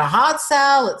 it's not a hard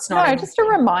sell. It's not just a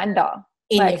reminder.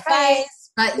 In like, your face,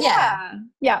 but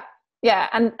yeah,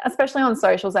 and especially on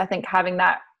socials, I think having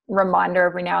that reminder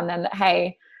every now and then that,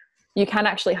 hey, you can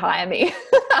actually hire me.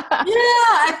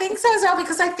 I think so as well,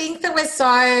 because I think that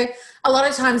a lot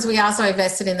of times we are so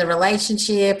invested in the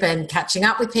relationship and catching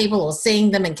up with people or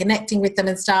seeing them and connecting with them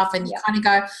and stuff, and you kind of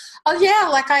go, oh yeah,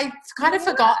 like I kind of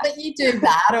forgot that you do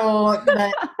that, or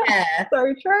that,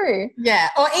 so true. Yeah,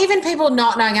 or even people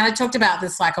not knowing, and I talked about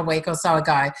this like a week or so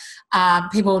ago,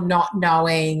 people not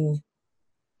knowing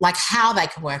like how they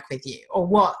can work with you, or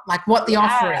what the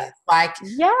offer is. Like,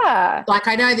 like,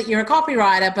 I know that you're a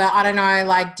copywriter, but I don't know,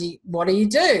 like, what do you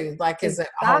do? Like, is it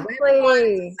a whole website?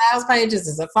 Is it sales pages?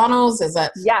 Is it funnels? Is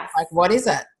it, like, what is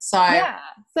it? So,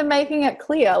 so making it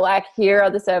clear, like, here are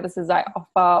the services I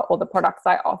offer or the products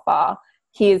I offer.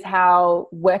 Here's how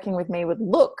working with me would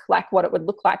look, like what it would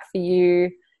look like for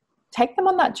you. Take them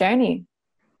on that journey.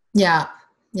 Yeah.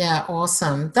 Yeah.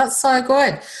 Awesome. That's so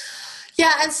good.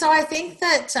 Yeah, and so I think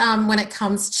that when it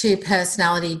comes to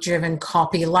personality-driven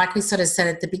copy, like we sort of said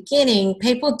at the beginning,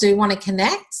 people do want to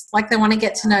connect, like they want to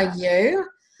get to know you.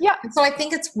 Yeah. And so I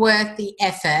think it's worth the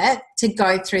effort to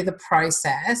go through the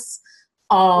process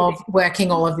of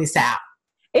working all of this out.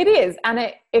 It is, and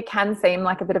it can seem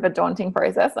like a bit of a daunting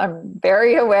process. I'm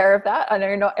very aware of that. I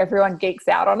know not everyone geeks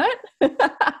out on it.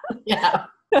 Yeah.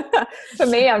 For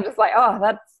me, I'm just like,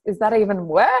 is that even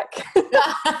work?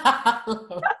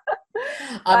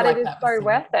 But it is so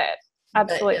worth it.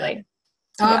 Absolutely.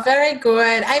 Oh, very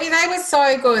good. Amy, they were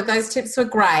so good. Those tips were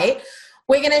great.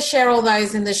 We're going to share all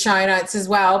those in the show notes as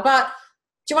well. But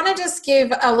do you want to just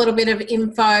give a little bit of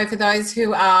info for those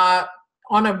who are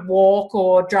on a walk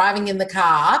or driving in the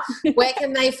car? Where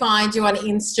can they find you on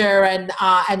Insta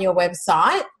and your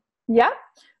website? Yeah.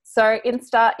 So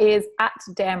Insta is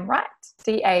 @damnwrite,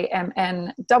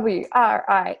 DAMNWRITE,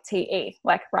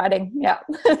 like writing. Yeah.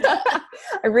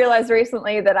 I realized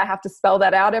recently that I have to spell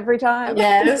that out every time.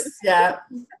 Yes. Yeah.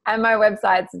 And my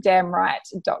website's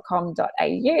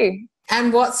damnwrite.com.au.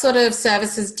 And what sort of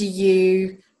services do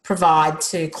you provide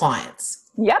to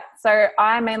clients? Yep. So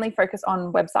I mainly focus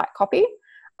on website copy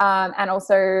and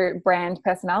also brand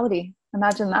personality.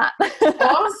 Imagine that.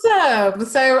 Awesome.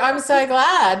 So I'm so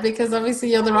glad, because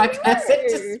obviously you're the right person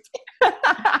to speak.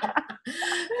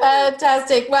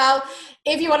 Fantastic. Well,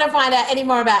 if you want to find out any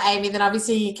more about Amy, then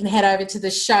obviously you can head over to the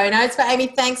show notes. But Amy,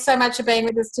 thanks so much for being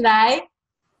with us today.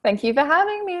 Thank you for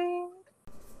having me.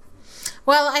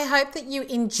 Well, I hope that you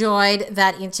enjoyed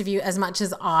that interview as much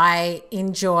as I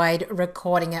enjoyed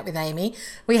recording it with Amy.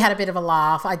 We had a bit of a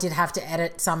laugh. I did have to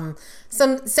edit some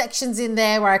sections in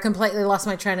there where I completely lost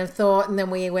my train of thought and then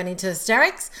we went into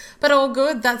hysterics, but all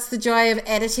good. That's the joy of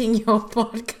editing your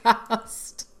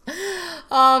podcast.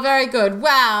 Oh, very good.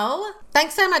 Well,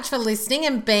 thanks so much for listening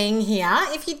and being here.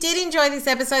 If you did enjoy this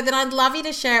episode, then I'd love you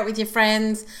to share it with your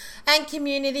friends and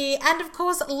community, and of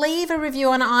course leave a review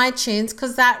on iTunes,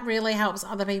 because that really helps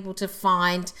other people to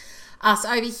find us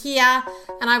over here,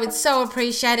 and I would so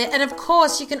appreciate it. And of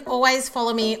course you can always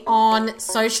follow me on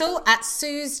social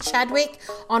 @Suze Chadwick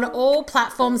on all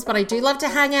platforms, but I do love to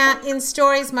hang out in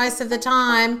stories most of the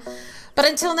time. But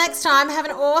until next time, have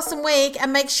an awesome week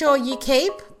and make sure you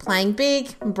keep playing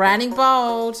big and branding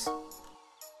bold.